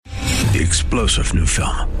the explosive new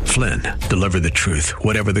film, Flynn, Deliver the Truth,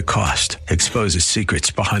 Whatever the Cost, exposes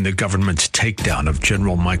secrets behind the government's takedown of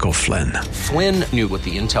General Michael Flynn. Flynn knew what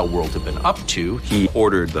the intel world had been up to. He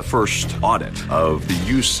ordered the first audit of the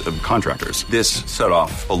use of contractors. This set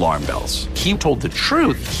off alarm bells. He told the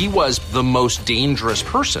truth. He was the most dangerous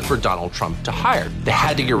person for Donald Trump to hire. They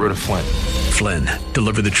had to get rid of Flynn. Flynn,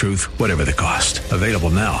 Deliver the Truth, Whatever the Cost. Available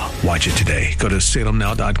now. Watch it today. Go to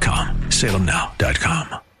salemnow.com.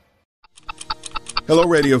 salemnow.com. Hello,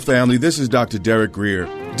 radio family. This is Dr. Derek Grier.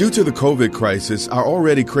 Due to the COVID crisis, our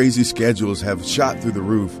already crazy schedules have shot through the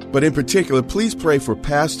roof. But in particular, please pray for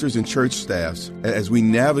pastors and church staffs as we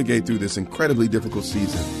navigate through this incredibly difficult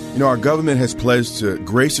season. You know, our government has pledged to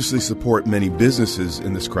graciously support many businesses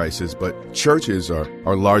in this crisis, but churches are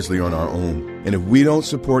largely on our own. And if we don't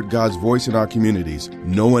support God's voice in our communities,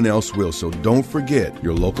 no one else will. So don't forget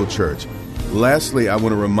your local church. Lastly, I want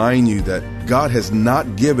to remind you that God has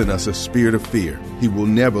not given us a spirit of fear. He will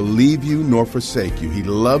never leave you nor forsake you. He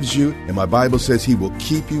loves you, and my Bible says He will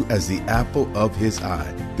keep you as the apple of His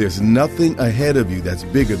eye. There's nothing ahead of you that's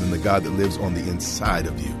bigger than the God that lives on the inside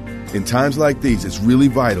of you. In times like these, it's really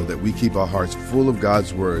vital that we keep our hearts full of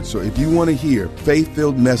God's Word. So if you want to hear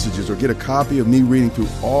faith-filled messages or get a copy of me reading through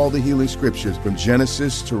all the healing scriptures from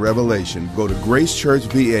Genesis to Revelation, go to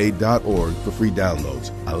gracechurchva.org for free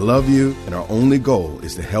downloads. I love you, and our only goal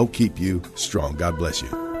is to help keep you strong. God bless you.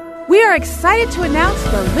 We are excited to announce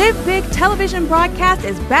the Live Big television broadcast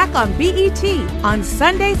is back on BET on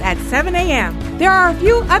Sundays at 7 a.m. There are a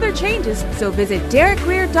few other changes, so visit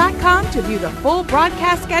DerekGrier.com to view the full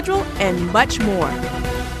broadcast schedule and much more.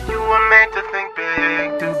 You were meant to think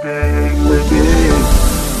big, do big, live big.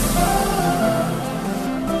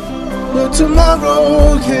 Your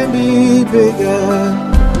tomorrow can be bigger.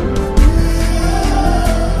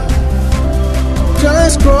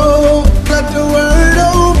 Just grow, let the word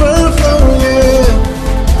overflow, yeah.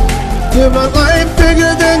 Live a life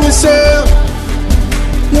bigger than yourself.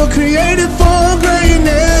 You're created for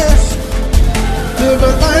greatness. Live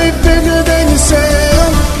a life bigger than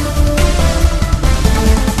yourself.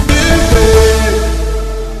 Live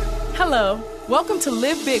big. Hello, welcome to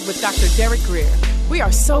Live Big with Dr. Derek Grier. We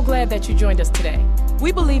are so glad that you joined us today.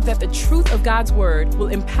 We believe that the truth of God's Word will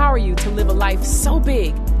empower you to live a life so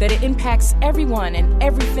big that it impacts everyone and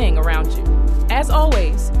everything around you. As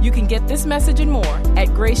always, you can get this message and more at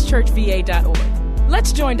gracechurchva.org.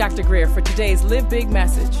 Let's join Dr. Grier for today's Live Big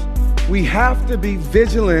message. We have to be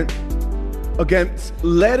vigilant against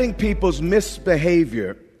letting people's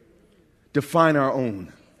misbehavior define our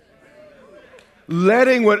own.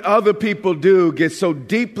 Letting what other people do get so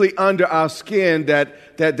deeply under our skin that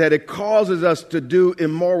it causes us to do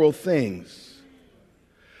immoral things.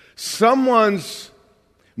 Someone's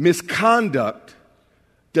misconduct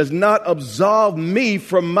does not absolve me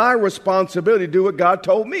from my responsibility to do what God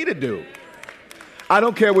told me to do. I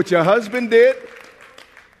don't care what your husband did,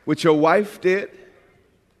 what your wife did.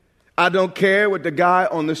 I don't care what the guy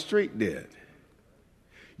on the street did.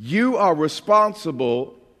 You are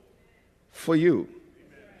responsible for you.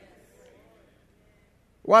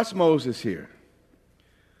 Watch Moses here.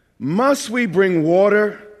 Must we bring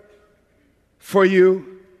water for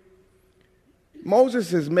you?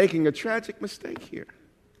 Moses is making a tragic mistake here.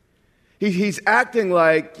 He's acting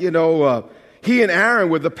like, he and Aaron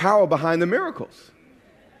were the power behind the miracles.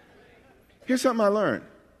 Here's something I learned.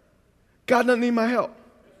 God doesn't need my help.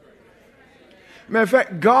 Matter of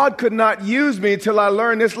fact, God could not use me until I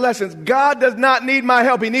learned this lesson. God does not need my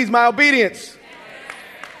help. He needs my obedience.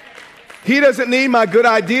 He doesn't need my good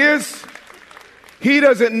ideas. He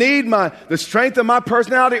doesn't need the strength of my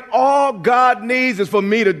personality. All God needs is for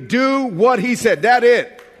me to do what He said. That's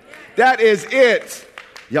it. That is it.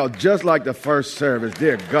 Y'all just like the first service.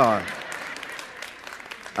 Dear God.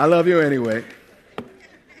 I love you anyway.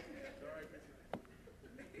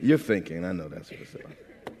 You're thinking, I know that's what it's about.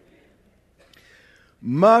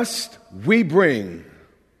 Must we bring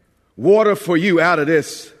water for you out of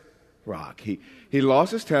this rock? He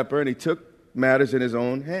lost his temper and he took matters in his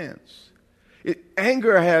own hands.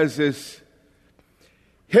 Anger has this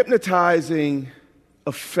hypnotizing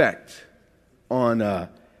effect on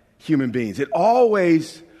human beings. It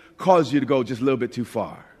always causes you to go just a little bit too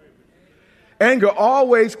far. Anger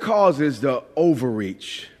always causes the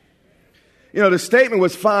overreach. The statement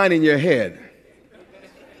was fine in your head.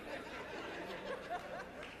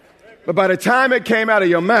 But by the time it came out of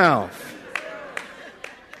your mouth,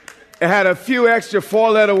 it had a few extra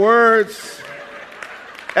 4-letter words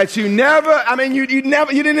that you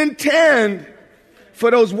didn't intend for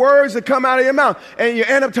those words to come out of your mouth. And you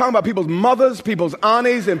end up talking about people's mothers, people's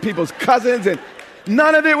aunties, and people's cousins, and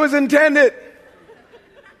none of it was intended.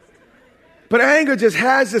 But anger just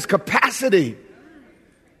has this capacity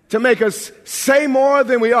to make us say more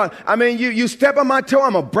than we ought. I mean, you step on my toe,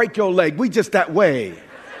 I'm going to break your leg. We just that way.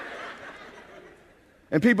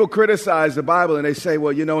 And people criticize the Bible and they say,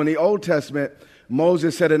 well, you know, in the Old Testament,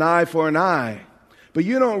 Moses said an eye for an eye. But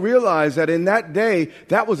you don't realize that in that day,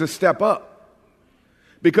 that was a step up.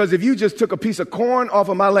 Because if you just took a piece of corn off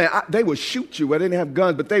of my land, they would shoot you. Well, they didn't have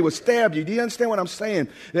guns, but they would stab you. Do you understand what I'm saying?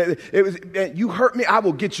 You hurt me, I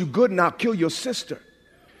will get you good and I'll kill your sister.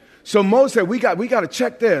 So Moses said, we got to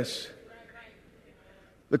check this.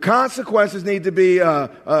 The consequences need to be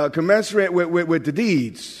commensurate with the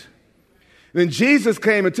deeds. Then Jesus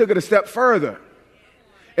came and took it a step further.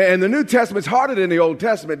 And the New Testament's harder than the Old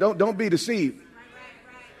Testament. Don't be deceived.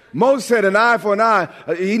 Moses said an eye for an eye.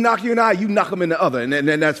 He knock you in the eye, you knock him in the other. And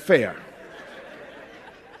then that's fair.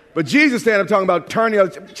 But Jesus said, I'm talking about turn the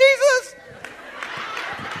other. Jesus!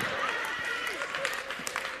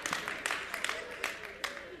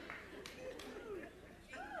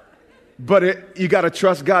 But you got to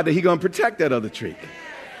trust God that he's going to protect that other tree.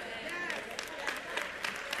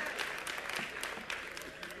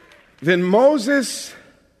 Then Moses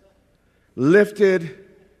lifted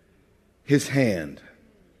his hand.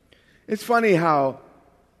 It's funny how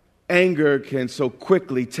anger can so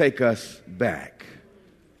quickly take us back.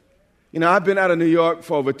 You know, I've been out of New York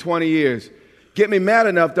for over 20 years. Get me mad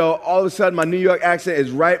enough, though, all of a sudden my New York accent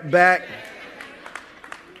is right back.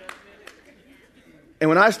 And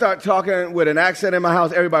when I start talking with an accent in my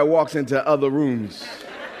house, everybody walks into other rooms.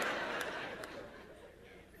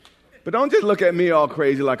 But don't just look at me all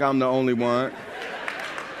crazy like I'm the only one.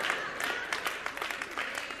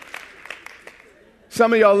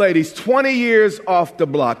 Some of y'all ladies, 20 years off the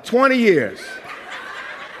block, 20 years.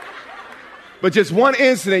 But just one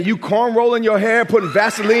incident, you corn rolling your hair, putting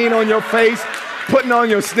Vaseline on your face, putting on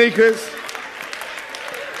your sneakers.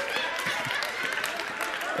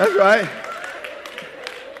 That's right.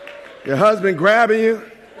 Your husband grabbing you,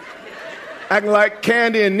 acting like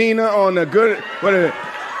Candy and Nina on the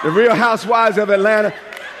Real Housewives of Atlanta.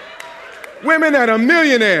 Women that are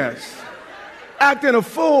millionaires, acting a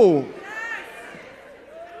fool.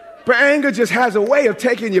 But anger just has a way of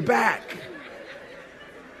taking you back.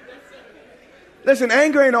 Listen,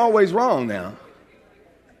 anger ain't always wrong now.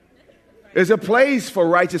 There's a place for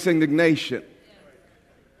righteous indignation.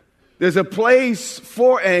 There's a place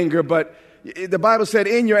for anger, but the Bible said,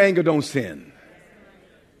 in your anger, don't sin.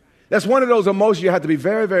 That's one of those emotions you have to be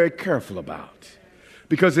very, very careful about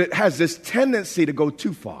because it has this tendency to go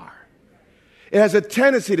too far. It has a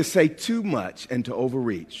tendency to say too much and to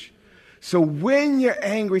overreach. So when you're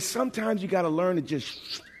angry, sometimes you got to learn to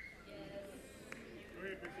just...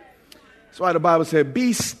 That's why the Bible said,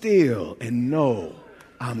 be still and know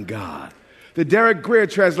I'm God. The Derek Grier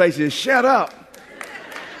translation is, shut up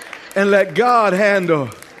and let God handle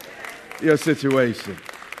your situation.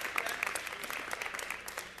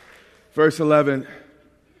 Verse 11,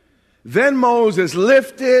 then Moses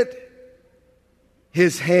lifted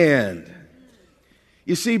his hand.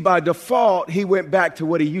 You see, by default, he went back to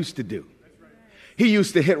what he used to do. He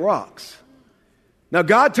used to hit rocks. Now,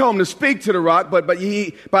 God told him to speak to the rock, but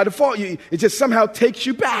by default, it just somehow takes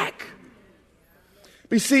you back.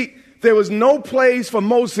 But you see, there was no place for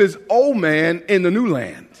Moses' old man in the new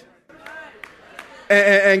land.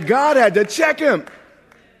 And God had to check him.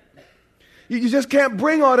 You just can't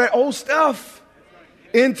bring all that old stuff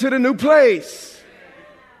into the new place.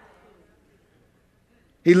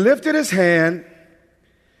 He lifted his hand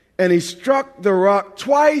and he struck the rock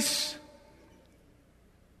twice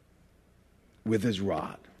with his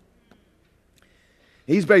rod.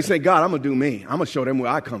 He's basically saying, God, I'm going to do me. I'm going to show them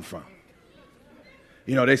where I come from.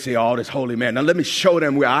 You know, they say, oh, this holy man. Now let me show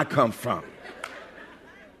them where I come from.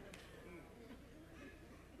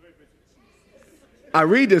 I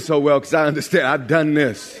read this so well because I understand. I've done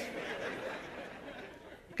this.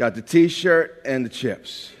 Got the T-shirt and the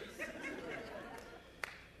chips.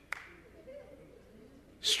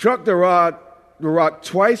 Struck the rock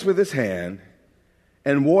twice with his hand,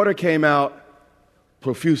 and water came out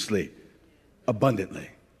profusely, abundantly.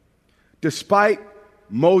 Despite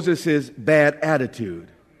Moses' bad attitude,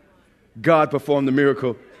 God performed the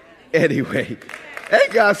miracle anyway.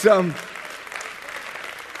 Ain't God something?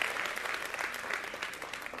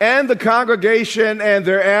 And the congregation and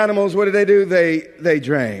their animals, what did they do? They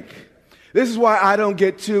drank. This is why I don't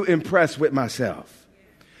get too impressed with myself.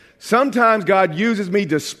 Sometimes God uses me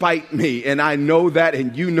despite me, and I know that,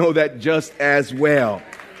 and you know that just as well.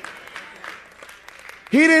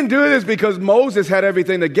 He didn't do this because Moses had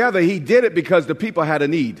everything together. He did it because the people had a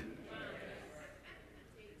need.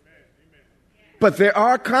 But there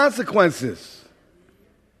are consequences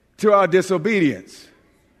to our disobedience,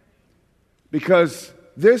 because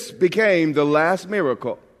this became the last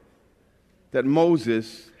miracle that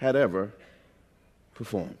Moses had ever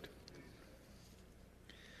performed.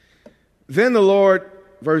 Then the Lord,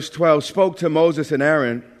 verse 12, spoke to Moses and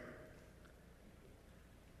Aaron.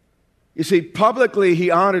 You see, publicly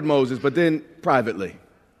he honored Moses, but then privately.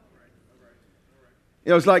 You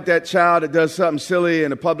know, it's like that child that does something silly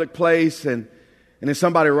in a public place, and then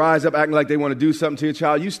somebody rise up acting like they want to do something to your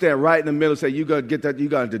child. You stand right in the middle and say, you got to get that, you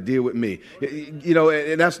got to deal with me. You know,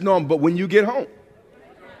 and that's normal. But when you get home,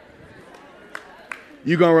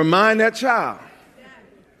 you're going to remind that child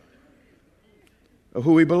of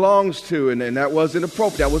who he belongs to, and that wasn't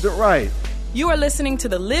appropriate. That wasn't right. You are listening to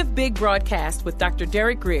the Live Big broadcast with Dr.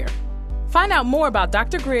 Derek Grier. Find out more about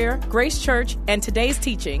Dr. Grier, Grace Church, and today's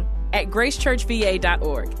teaching at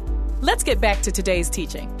gracechurchva.org. Let's get back to today's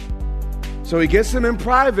teaching. So he gets them in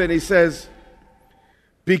private and he says,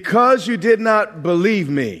 because you did not believe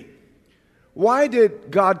me. Why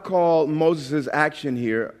did God call Moses' action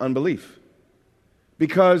here unbelief?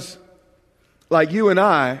 Because, like you and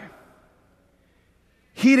I,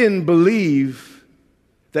 he didn't believe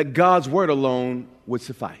that God's word alone would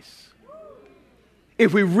suffice.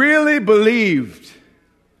 If we really believed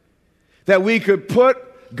that we could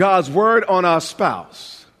put God's word on our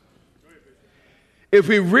spouse, if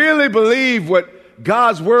we really believed what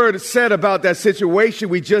God's word said about that situation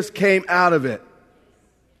we just came out of it,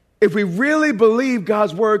 if we really believed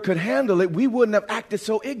God's word could handle it, we wouldn't have acted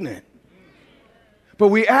so ignorant. But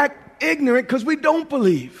we act ignorant because we don't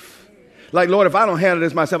believe. Like, Lord, if I don't handle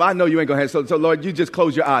this myself, I know you ain't going to handle it. So, Lord, you just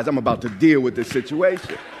close your eyes. I'm about to deal with this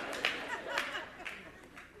situation.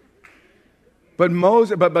 But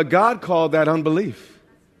God called that unbelief.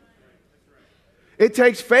 It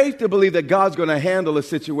takes faith to believe that God's going to handle a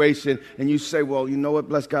situation, and you say, well, you know what,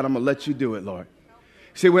 bless God, I'm going to let you do it, Lord.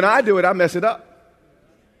 See, when I do it, I mess it up.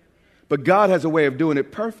 But God has a way of doing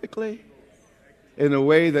it perfectly in a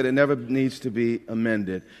way that it never needs to be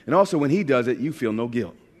amended. And also, when he does it, you feel no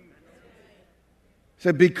guilt. He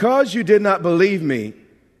said, because you did not believe me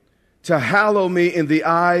to hallow me in the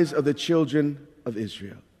eyes of the children of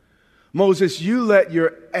Israel. Moses, you let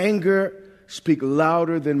your anger speak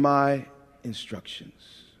louder than my instructions.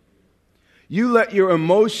 You let your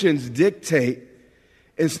emotions dictate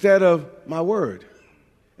instead of my word.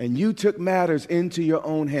 And you took matters into your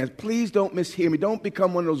own hands. Please don't mishear me. Don't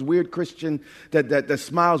become one of those weird Christians that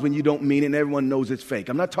smiles when you don't mean it and everyone knows it's fake.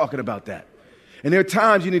 I'm not talking about that. And there are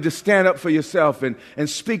times you need to stand up for yourself and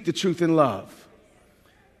speak the truth in love.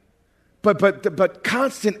 But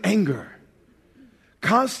constant anger,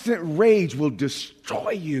 constant rage will destroy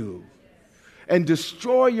you and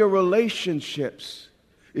destroy your relationships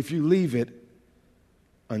if you leave it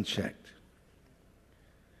unchecked.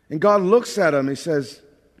 And God looks at him and he says,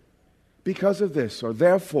 because of this, or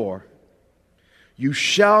therefore, you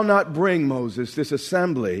shall not bring, Moses, this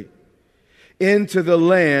assembly into the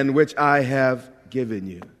land which I have given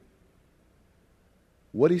you.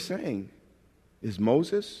 What he's saying is,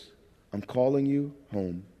 Moses, I'm calling you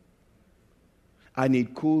home. I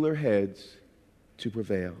need cooler heads to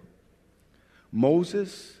prevail.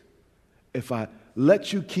 Moses, if I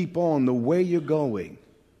let you keep on the way you're going,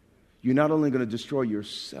 you're not only going to destroy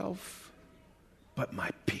yourself, but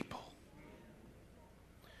my people.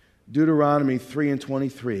 Deuteronomy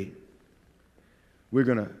 3:23. We're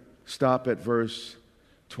going to stop at verse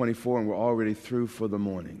 24, and we're already through for the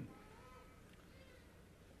morning.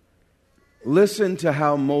 Listen to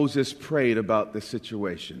how Moses prayed about the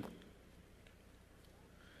situation.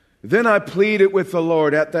 Then I pleaded with the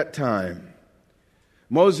Lord at that time.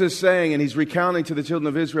 Moses saying, and he's recounting to the children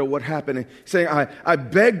of Israel what happened, saying, I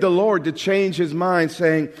begged the Lord to change his mind,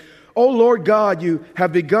 saying, O Lord God, you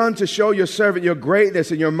have begun to show your servant your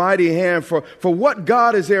greatness and your mighty hand. For what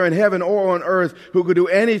God is there in heaven or on earth who could do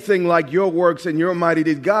anything like your works and your mighty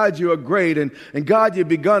deeds? God, you are great, and God, you've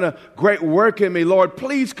begun a great work in me. Lord,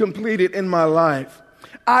 please complete it in my life.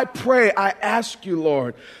 I pray, I ask you,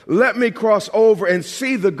 Lord, let me cross over and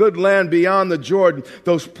see the good land beyond the Jordan,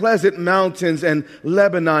 those pleasant mountains and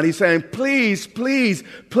Lebanon. He's saying, please, please,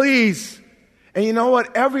 please. And you know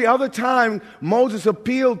what? Every other time Moses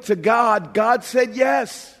appealed to God, God said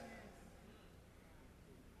yes.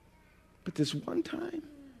 But this one time,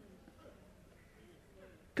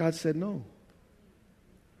 God said no.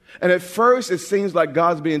 And at first, it seems like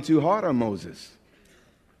God's being too hard on Moses.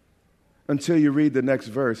 Until you read the next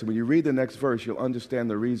verse. And when you read the next verse, you'll understand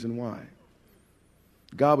the reason why.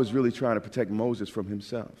 God was really trying to protect Moses from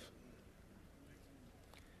himself.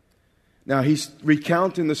 Now, he's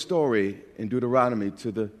recounting the story in Deuteronomy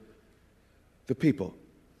to the people.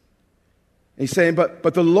 He's saying,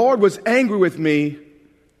 but the Lord was angry with me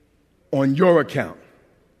on your account.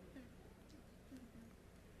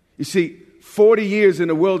 You see, 40 years in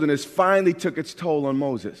the wilderness finally took its toll on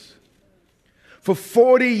Moses. For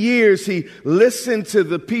 40 years, he listened to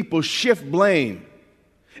the people shift blame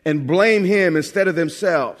and blame him instead of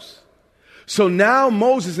themselves. So now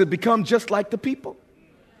Moses had become just like the people.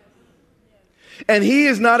 And he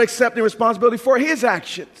is not accepting responsibility for his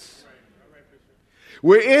actions.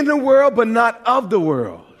 We're in the world, but not of the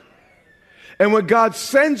world. And when God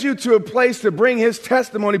sends you to a place to bring his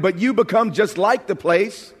testimony, but you become just like the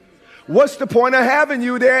place, what's the point of having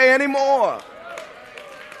you there anymore?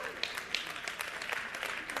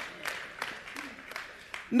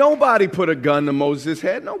 Nobody put a gun to Moses'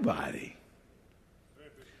 head. Nobody.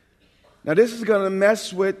 Now, this is going to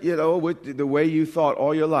mess with, with the way you thought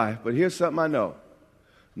all your life. But here's something I know.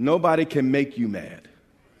 Nobody can make you mad.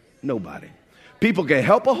 Nobody. People can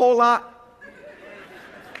help a whole lot.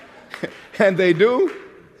 And they do.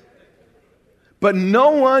 But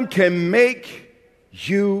no one can make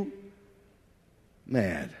you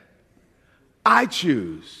mad. I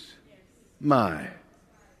choose my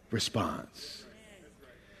response.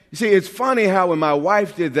 You see, it's funny how when my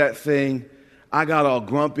wife did that thing, I got all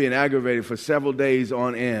grumpy and aggravated for several days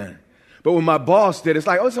on end. But when my boss did, it's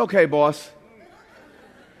like, oh, it's okay, boss.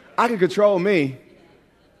 I can control me.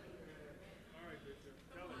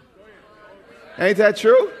 Ain't that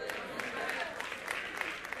true?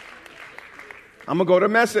 I'm going to go to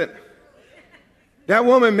Messett. That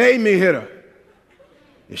woman made me hit her.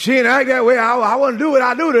 If she didn't act that way, I wouldn't do what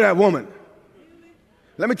I do to that woman.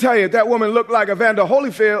 Let me tell you, if that woman looked like Evander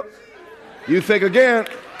Holyfield, you think again.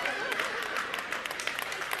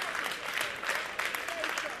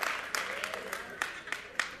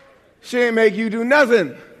 She ain't make you do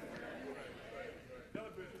nothing.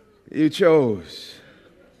 You chose.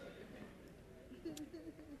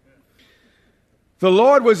 The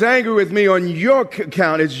Lord was angry with me on your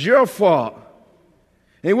account. It's your fault.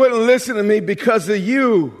 He wouldn't listen to me because of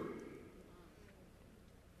you.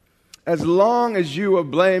 As long as you are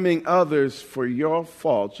blaming others for your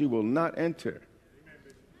faults, you will not enter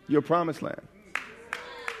your promised land.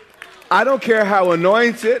 I don't care how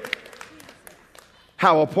anointed,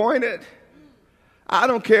 how appointed. I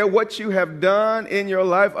don't care what you have done in your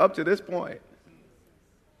life up to this point.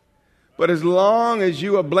 But as long as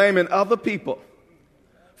you are blaming other people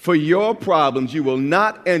for your problems, you will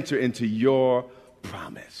not enter into your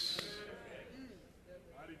promise.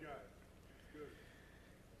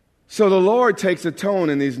 So the Lord takes a tone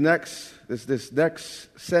in this next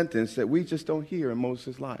sentence that we just don't hear in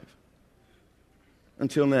Moses' life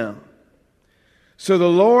until now. So the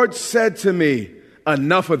Lord said to me,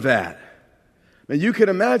 enough of that. And you can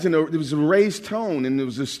imagine there was a raised tone and there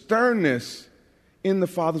was a sternness in the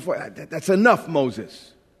Father's voice. That's enough,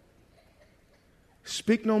 Moses.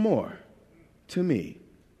 Speak no more to me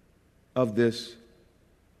of this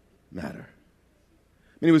matter.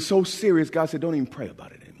 And it was so serious, God said, don't even pray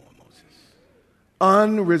about it anymore, Moses.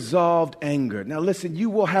 Unresolved anger. Now listen,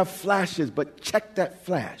 you will have flashes, but check that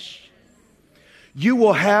flash. You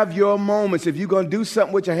will have your moments. If you're going to do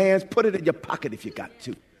something with your hands, put it in your pocket if you got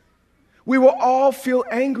to. We will all feel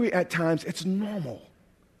angry at times. It's normal.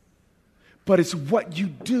 But it's what you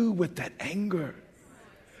do with that anger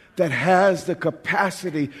that has the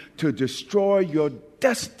capacity to destroy your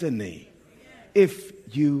destiny if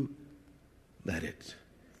you let it.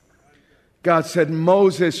 God said,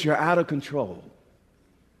 Moses, you're out of control.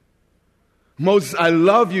 Moses, I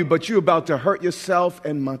love you, but you're about to hurt yourself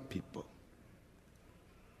and my people.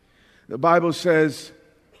 The Bible says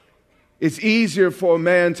it's easier for a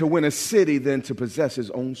man to win a city than to possess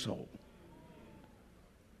his own soul.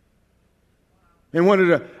 And one of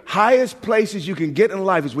the highest places you can get in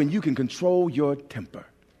life is when you can control your temper.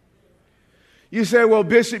 You say, well,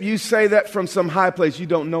 Bishop, you say that from some high place. You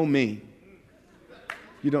don't know me.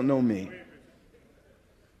 You don't know me.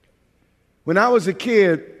 When I was a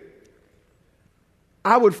kid,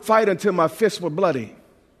 I would fight until my fists were bloody.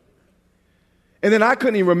 And then I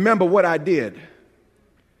couldn't even remember what I did.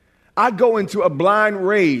 I'd go into a blind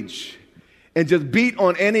rage and just beat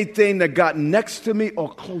on anything that got next to me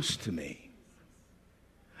or close to me.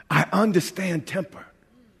 I understand temper.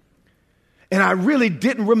 And I really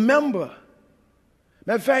didn't remember.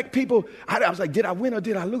 Matter of fact, people, I was like, did I win or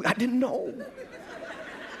did I lose? I didn't know.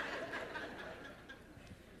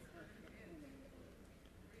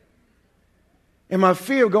 And my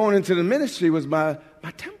fear of going into the ministry was my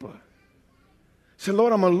temper. I said,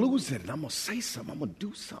 Lord, I'm going to lose it. And I'm going to say something. I'm going to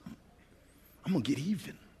do something. I'm going to get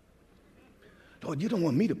even. Lord, you don't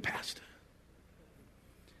want me to pastor.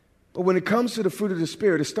 But when it comes to the fruit of the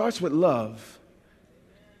Spirit, it starts with love.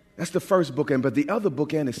 That's the first bookend, but the other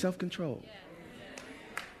bookend is self-control.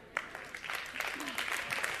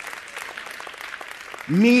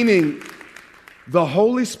 Meaning, the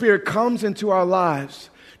Holy Spirit comes into our lives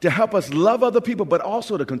to help us love other people, but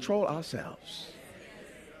also to control ourselves.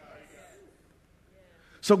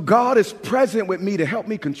 So God is present with me to help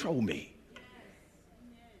me control me.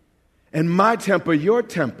 And my temper, your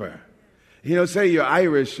temper. You know, say you're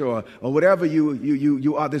Irish or whatever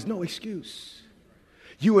you are, there's no excuse.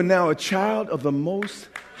 You are now a child of the Most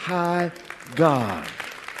High God.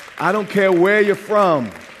 I don't care where you're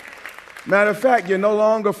from. Matter of fact, you're no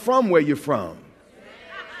longer from where you're from.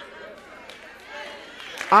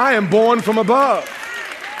 I am born from above.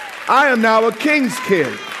 I am now a king's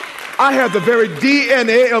kid. I have the very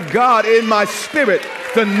DNA of God in my spirit,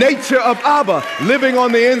 the nature of Abba living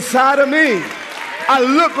on the inside of me. I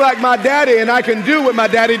look like my daddy and I can do what my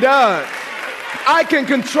daddy does. I can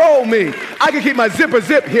control me. I can keep my zipper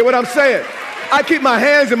zip. Hear what I'm saying? I keep my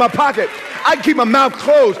hands in my pocket. I can keep my mouth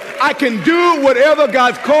closed. I can do whatever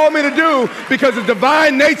God's called me to do because the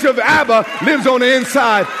divine nature of Abba lives on the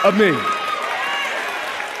inside of me.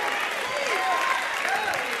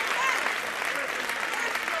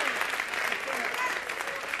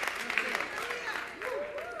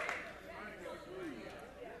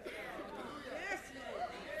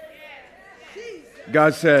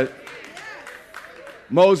 God said,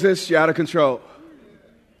 Moses, you're out of control.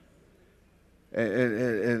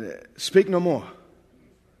 And speak no more.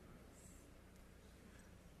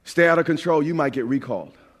 Stay out of control, you might get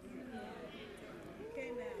recalled.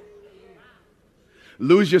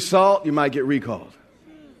 Lose your salt, you might get recalled.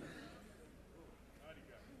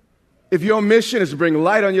 If your mission is to bring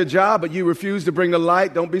light on your job, but you refuse to bring the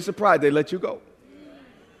light, don't be surprised, they let you go.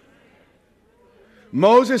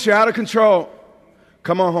 Moses, you're out of control.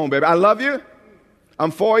 Come on home, baby. I love you. I'm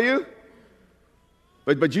for you.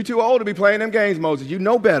 But you're too old to be playing them games, Moses. You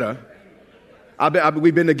know better.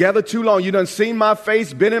 We've been together too long. You done seen my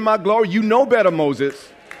face, been in my glory. You know better, Moses.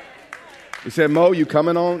 He said, Mo, you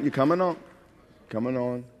coming on? You coming on? Coming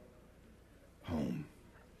on home.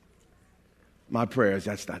 My prayer is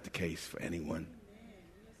that's not the case for anyone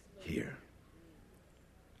here.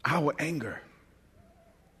 Our anger,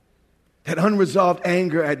 that unresolved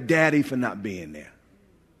anger at daddy for not being there.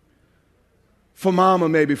 For mama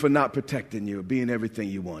maybe for not protecting you, being everything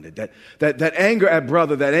you wanted. That anger at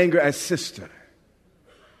brother, that anger at sister.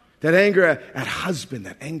 That anger at husband,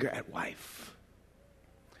 that anger at wife.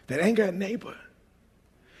 That anger at neighbor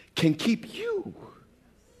can keep you.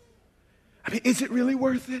 I mean, is it really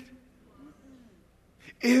worth it?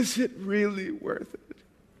 Is it really worth it?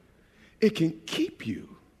 It can keep you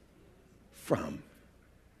from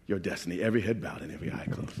your destiny. Every head bowed and every eye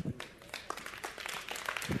closed.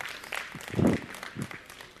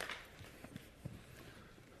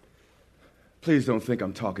 Please don't think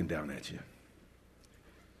I'm talking down at you.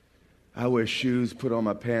 I wear shoes, put on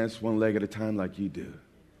my pants one leg at a time like you do.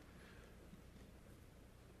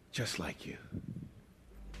 Just like you.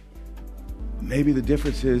 Maybe the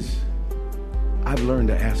difference is I've learned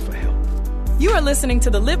to ask for help. You are listening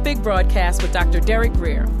to the Live Big broadcast with Dr. Derek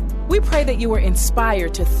Grier. We pray that you are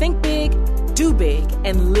inspired to think big, do big,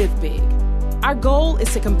 and live big. Our goal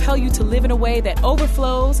is to compel you to live in a way that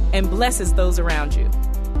overflows and blesses those around you.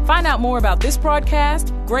 Find out more about this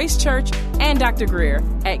broadcast, Grace Church, and Dr. Grier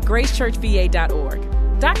at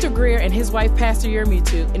gracechurchva.org. Dr. Grier and his wife, Pastor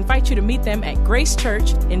Yermutu, invite you to meet them at Grace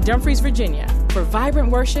Church in Dumfries, Virginia, for vibrant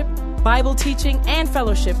worship, Bible teaching, and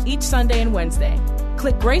fellowship each Sunday and Wednesday.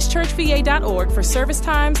 Click gracechurchva.org for service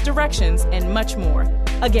times, directions, and much more.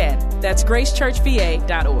 Again, that's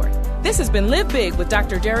gracechurchva.org. This has been Live Big with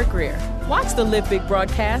Dr. Derek Grier. Watch the Live Big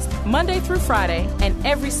broadcast Monday through Friday and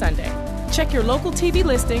every Sunday. Check your local TV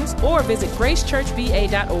listings or visit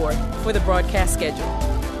gracechurchva.org for the broadcast schedule.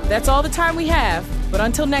 That's all the time we have, but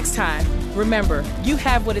until next time, remember, you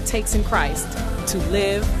have what it takes in Christ to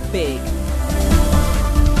live big.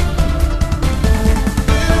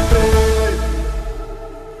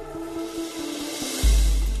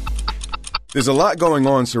 There's a lot going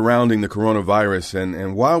on surrounding the coronavirus,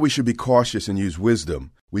 and while we should be cautious and use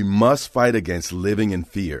wisdom, we must fight against living in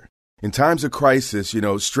fear. In times of crisis,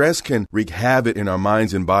 stress can wreak havoc in our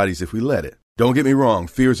minds and bodies if we let it. Don't get me wrong,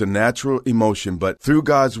 fear is a natural emotion, but through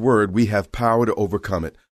God's word, we have power to overcome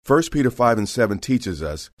it. 1 Peter 5:7 teaches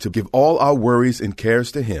us to give all our worries and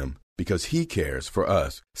cares to Him because He cares for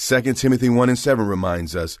us. 2 Timothy 1:7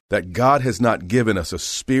 reminds us that God has not given us a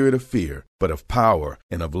spirit of fear, but of power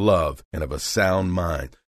and of love and of a sound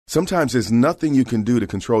mind. Sometimes there's nothing you can do to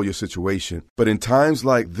control your situation, but in times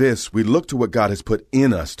like this, we look to what God has put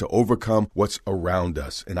in us to overcome what's around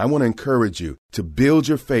us. And I want to encourage you to build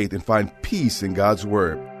your faith and find peace in God's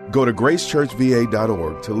Word. Go to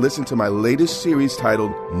gracechurchva.org to listen to my latest series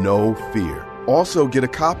titled No Fear. Also, get a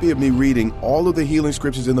copy of me reading all of the healing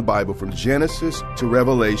scriptures in the Bible from Genesis to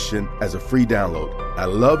Revelation as a free download. I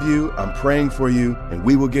love you, I'm praying for you, and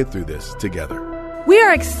we will get through this together. We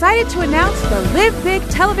are excited to announce the Live Big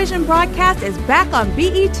television broadcast is back on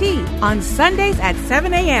BET on Sundays at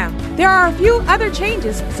 7 a.m. There are a few other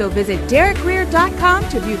changes, so visit DerekGreer.com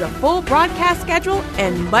to view the full broadcast schedule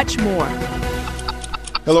and much more.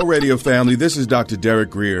 Hello, radio family. This is Dr.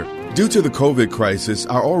 Derek Greer. Due to the COVID crisis,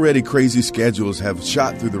 our already crazy schedules have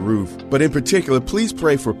shot through the roof. But in particular, please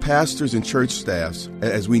pray for pastors and church staffs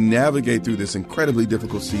as we navigate through this incredibly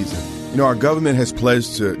difficult season. You know, our government has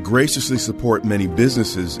pledged to graciously support many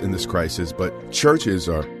businesses in this crisis, but churches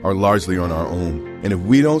are largely on our own. And if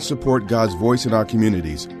we don't support God's voice in our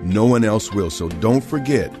communities, no one else will. So don't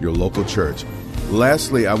forget your local church.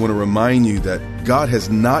 Lastly, I want to remind you that God has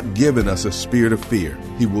not given us a spirit of fear.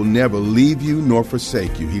 He will never leave you nor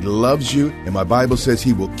forsake you. He loves you, and my Bible says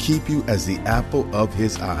He will keep you as the apple of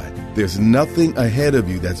His eye. There's nothing ahead of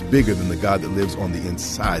you that's bigger than the God that lives on the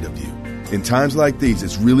inside of you. In times like these,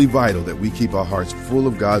 it's really vital that we keep our hearts full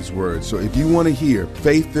of God's Word. So if you want to hear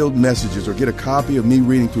faith-filled messages or get a copy of me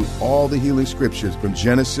reading through all the healing scriptures from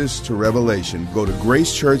Genesis to Revelation, go to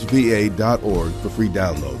gracechurchva.org for free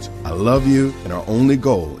downloads. I love you, and our only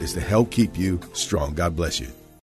goal is to help keep you strong. God bless you.